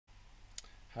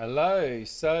Hello,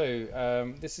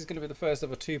 this is going to be the first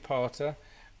of a two-parter,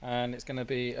 and it's going to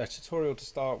be a tutorial to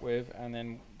start with, and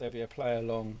then there'll be a play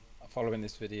along following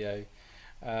this video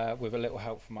with a little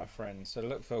help from my friends. So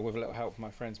look for with a little help from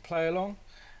my friends play along,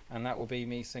 and that will be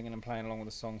me singing and playing along with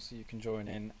the song, so you can join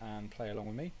in and play along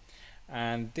with me.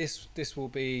 And this will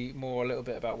be more a little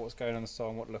bit about what's going on in the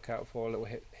song, what to look out for, little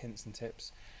hints and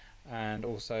tips, and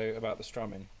also about the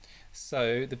strumming.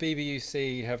 So the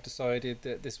BBUC have decided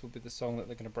that this will be the song that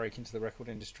they're going to break into the record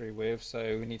industry with,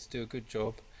 so we need to do a good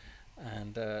job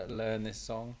and learn this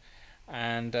song.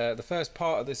 And the first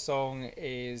part of this song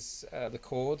is the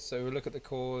chords. So we'll look at the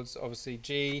chords. Obviously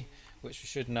G, which we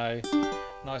should know,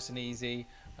 nice and easy.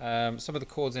 Some of the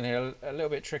chords in here are a little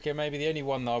bit trickier. Maybe the only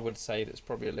one that I would say that's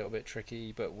probably a little bit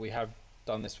tricky, but we have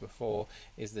done this before,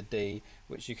 is the D,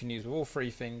 which you can use with all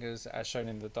three fingers as shown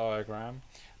in the diagram.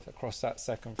 So across that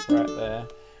second fret there,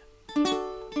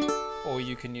 or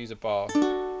you can use a bar.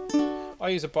 I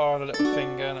use a bar on the little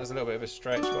finger, and that's a little bit of a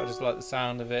stretch, but I just like the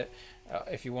sound of it.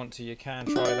 If you want to, you can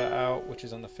try that out, which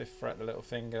is on the 5th fret, the little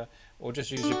finger, or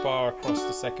just use your bar across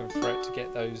the 2nd fret to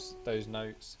get those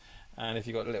notes. And if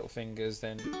you've got little fingers,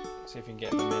 then see if you can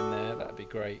get them in there, that'd be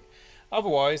great.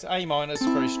 Otherwise, A minor is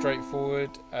very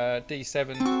straightforward.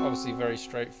 D7 obviously very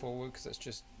straightforward because that's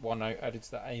just one note added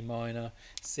to the A minor.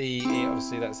 C, E,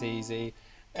 obviously that's easy.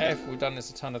 F, we've done this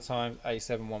a ton of times.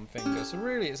 A7, one finger. So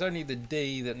really, it's only the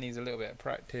D that needs a little bit of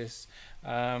practice.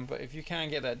 But if you can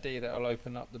get that D, that'll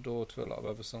open up the door to a lot of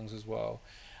other songs as well.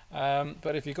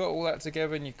 But if you've got all that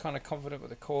together and you're kind of confident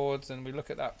with the chords, and we look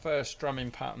at that first strumming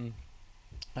pattern,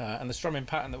 and the strumming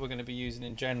pattern that we're going to be using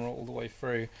in general all the way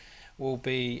through will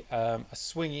be a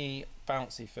swingy,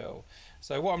 bouncy fill.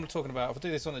 So what I'm talking about, if I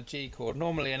do this on a G chord,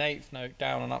 normally an 8th note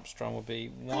down and up strum will be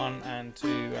 1 and 2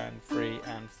 and 3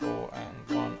 and 4 and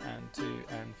 1 and 2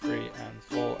 and 3 and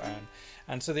 4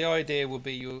 and so the idea will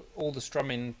be all the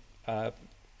strumming,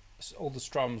 all the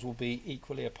strums will be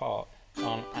equally apart.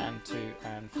 1 and 2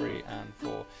 and 3 and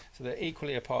 4. So they're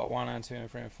equally apart, 1 and 2 and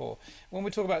 3 and 4. When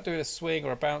we talk about doing a swing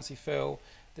or a bouncy fill,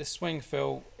 this swing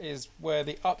fill is where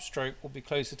the upstroke will be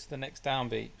closer to the next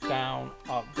downbeat. Down,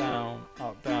 up, down,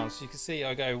 up, down. So you can see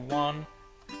I go 1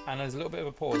 and there's a little bit of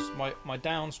a pause. My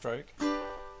downstroke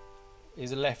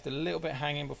is left a little bit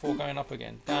hanging before going up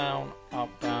again. Down,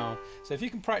 up, down. So if you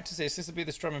can practice this will be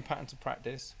the strumming pattern to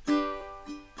practice.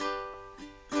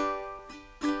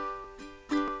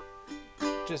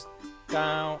 Just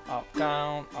down, up,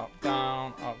 down, up,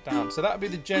 down, up, down. So that would be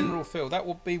the general feel. That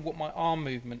will be what my arm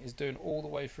movement is doing all the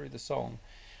way through the song.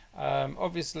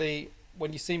 Obviously,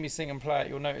 when you see me sing and play it,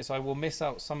 you'll notice I will miss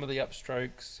out some of the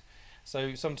upstrokes.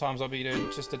 So sometimes I'll be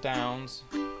doing just the downs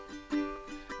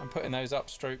and putting those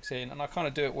upstrokes in, and I kind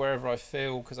of do it wherever I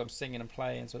feel because I'm singing and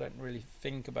playing, so I don't really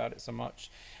think about it so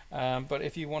much. But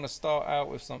if you want to start out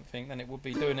with something, then it would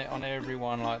be doing it on every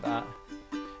one like that.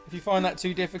 If you find that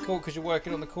too difficult because you're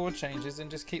working on the chord changes, then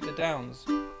just keep the downs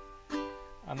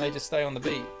and they just stay on the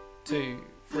beat. 2,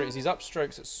 3. It's these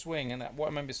upstrokes that swing, and that what I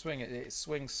remember swing, it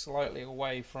swings slightly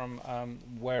away from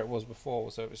where it was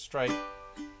before, so it was straight,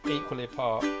 equally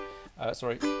apart.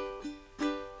 Sorry.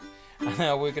 And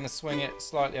now we're going to swing it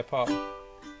slightly apart,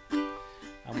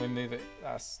 and we move it.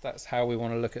 That's how we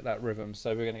want to look at that rhythm.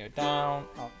 So we're going to go down,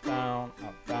 up, down,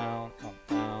 up, down, up,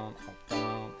 down, up,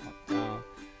 down, up, down.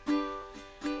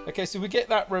 Okay, so we get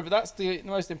that rhythm. That's the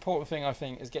most important thing, I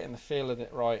think, is getting the feel of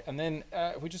it right. And then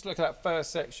if we just look at that first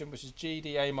section, which is G,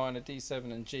 D, A minor,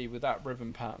 D7 and G with that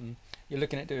rhythm pattern, you're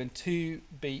looking at doing 2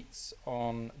 beats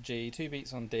on G, 2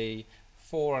 beats on D,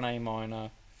 4 on A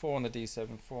minor, 4 on the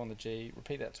D7, 4 on the G.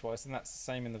 Repeat that twice, and that's the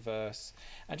same in the verse.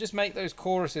 And just make those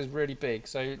choruses really big.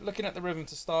 So looking at the rhythm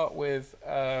to start with,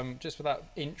 just for that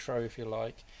intro, if you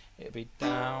like, it'll be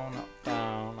down,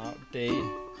 up, D,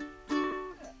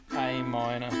 A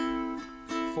minor,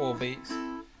 4 beats,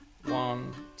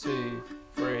 1, 2,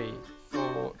 3,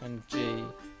 4, and G,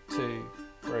 2,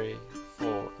 3,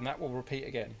 4, and that will repeat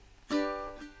again.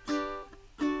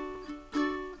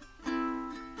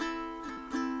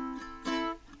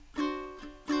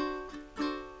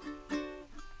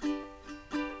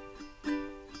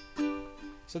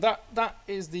 So that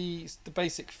is the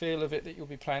basic feel of it that you'll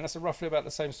be playing. That's roughly about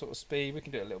the same sort of speed. We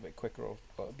can do it a little bit quicker or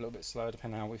a little bit slower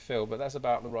depending on how we feel, but that's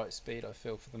about the right speed I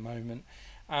feel for the moment.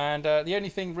 And the only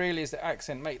thing really is the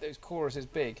accent. Make those choruses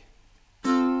big.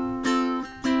 So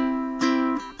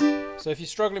if you're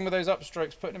struggling with those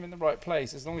upstrokes, putting them in the right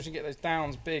place, as long as you get those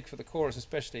downs big for the chorus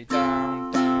especially.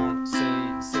 Down, down, C,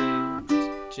 C,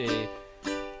 G.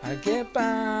 I get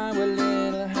by with a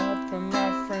little help from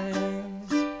my friends.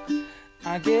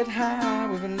 I get high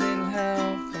with a little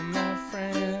help from my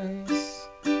friends.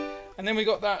 And then we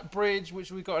got that bridge,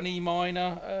 which we got an E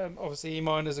minor. Obviously E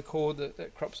minor is a chord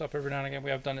that crops up every now and again. We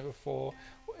have done it before.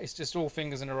 It's just all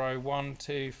fingers in a row, 1,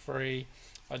 2, 3.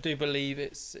 I do believe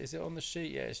is it on the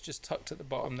sheet? Yeah, it's just tucked at the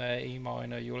bottom there, E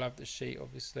minor. You'll have the sheet,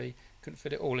 obviously. Couldn't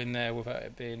fit it all in there without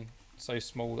it being so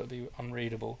small that it'd be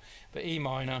unreadable. But E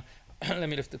minor, let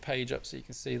me lift the page up so you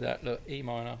can see that. Look, E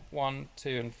minor, 1, 2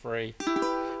 and 3.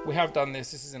 We have done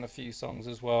this is in a few songs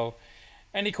as well.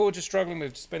 Any chord you're struggling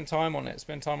with, just spend time on it.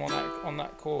 Spend time on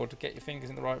that chord to get your fingers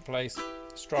in the right place.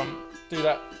 Strum, do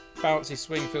that bouncy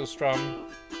swing feel strum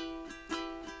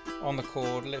on the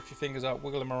chord. Lift your fingers up,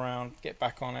 wiggle them around, get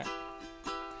back on it.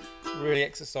 Really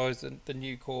exercise the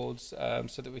new chords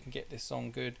so that we can get this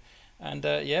song good. And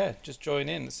yeah, just join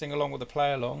in, sing along with the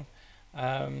play along.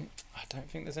 I don't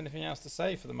think there's anything else to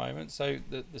say for the moment. So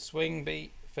the swing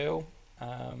beat feel.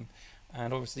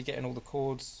 And obviously getting all the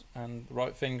chords and the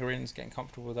right fingerings, getting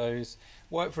comfortable with those.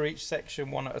 Work for each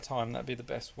section one at a time, that'd be the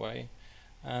best way.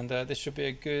 And this should be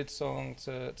a good song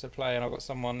to play, and I've got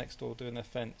someone next door doing their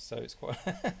fence, so it's quite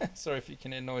sorry if you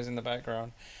can hear noise in the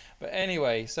background. But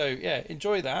anyway, so yeah,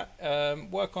 enjoy that.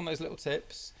 Work on those little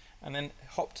tips, and then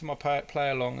hop to my play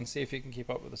along and see if you can keep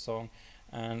up with the song.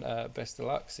 And best of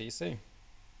luck, see you soon.